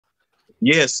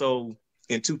Yeah, so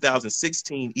in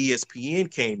 2016,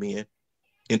 ESPN came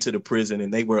into the prison,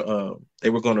 and they were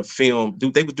going to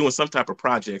they were doing some type of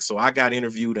project. So I got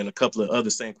interviewed, and a couple of other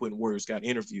San Quentin Warriors got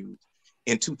interviewed.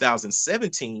 In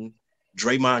 2017,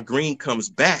 Draymond Green comes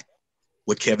back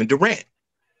with Kevin Durant,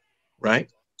 right?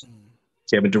 Mm.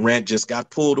 Kevin Durant just got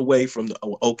pulled away from the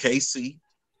OKC,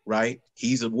 right?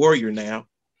 He's a Warrior now.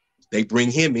 They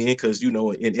bring him in because, you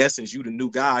know, in essence, you the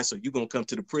new guy, so you're going to come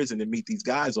to the prison and meet these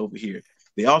guys over here.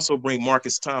 They also bring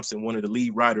Marcus Thompson, one of the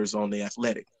lead writers on The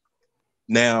Athletic.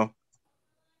 Now,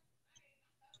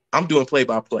 I'm doing play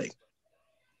by play.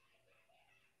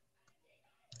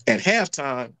 At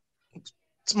halftime,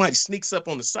 somebody sneaks up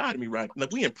on the side of me, right?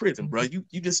 Like, we in prison, bro. You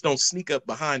just don't sneak up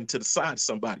behind to the side of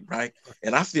somebody, right?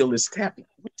 And I feel this tap,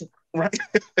 right?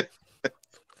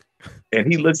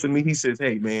 And he looks at me, he says,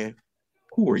 "Hey, man,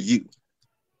 who are you?"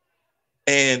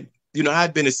 And, you know,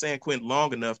 I'd been in San Quentin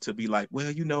long enough to be like,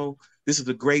 well, you know, this is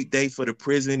a great day for the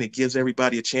prison. It gives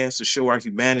everybody a chance to show our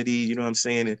humanity. You know what I'm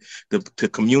saying? And the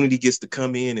community gets to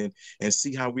come in and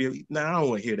see how we. Now, I don't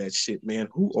want to hear that shit, man.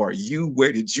 Who are you?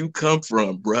 Where did you come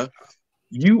from, bruh?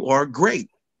 You are great.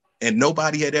 And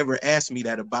nobody had ever asked me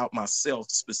that about myself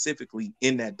specifically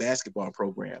in that basketball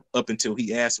program up until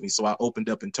he asked me. So I opened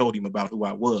up and told him about who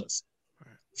I was.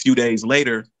 Right. A few days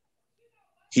later,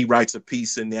 he writes a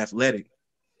piece in The Athletic,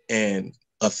 and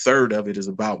a third of it is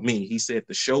about me. He said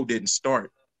the show didn't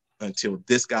start until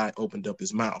this guy opened up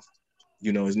his mouth.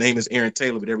 You know, his name is Aaron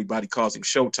Taylor, but everybody calls him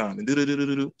Showtime. And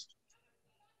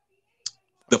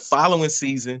the following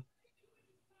season,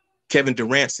 Kevin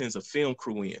Durant sends a film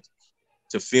crew in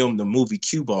to film the movie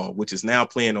Cue Ball, which is now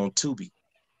playing on Tubi,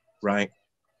 right?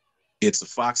 It's a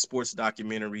Fox Sports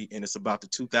documentary, and it's about the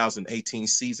 2018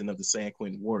 season of the San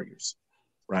Quentin Warriors,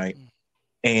 right? Mm.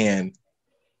 And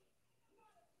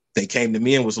they came to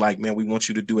me and was like, "Man, we want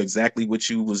you to do exactly what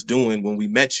you was doing when we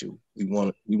met you. We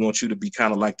want you to be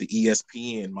kind of like the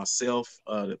ESPN." Myself,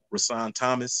 Rasan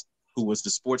Thomas, who was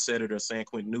the sports editor of San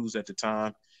Quentin News at the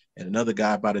time, and another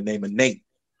guy by the name of Nate,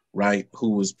 right,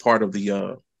 who was part of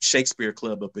the Shakespeare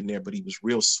Club up in there, but he was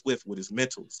real swift with his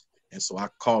mentals. And so I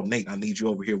called Nate. I need you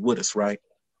over here with us, right?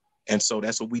 And so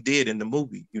that's what we did in the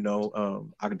movie. You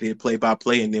know, I did play by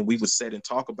play, and then we would sit and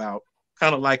talk about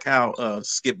kind of like how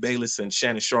Skip Bayless and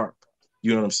Shannon Sharp,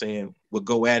 you know what I'm saying, would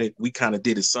go at it. We kind of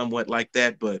did it somewhat like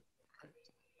that, but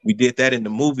we did that in the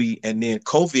movie, and then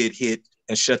COVID hit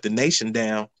and shut the nation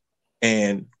down.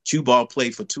 And Cue Ball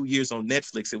played for 2 years on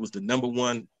Netflix. It was the number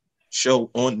one show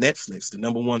on Netflix, the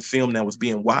number one film that was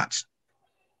being watched,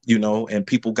 you know, and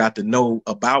people got to know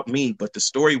about me. But the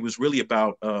story was really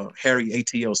about Harry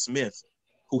ATL Smith,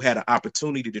 who had an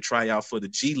opportunity to try out for the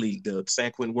G League, the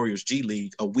San Quentin Warriors G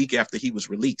League, a week after he was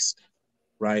released,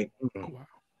 right? Oh wow.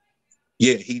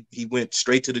 Yeah, he went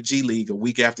straight to the G League a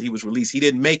week after he was released. He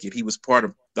didn't make it. He was part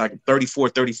of like 34,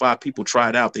 35 people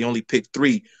tried out. They only picked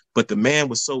three, but the man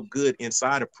was so good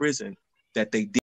inside of prison that they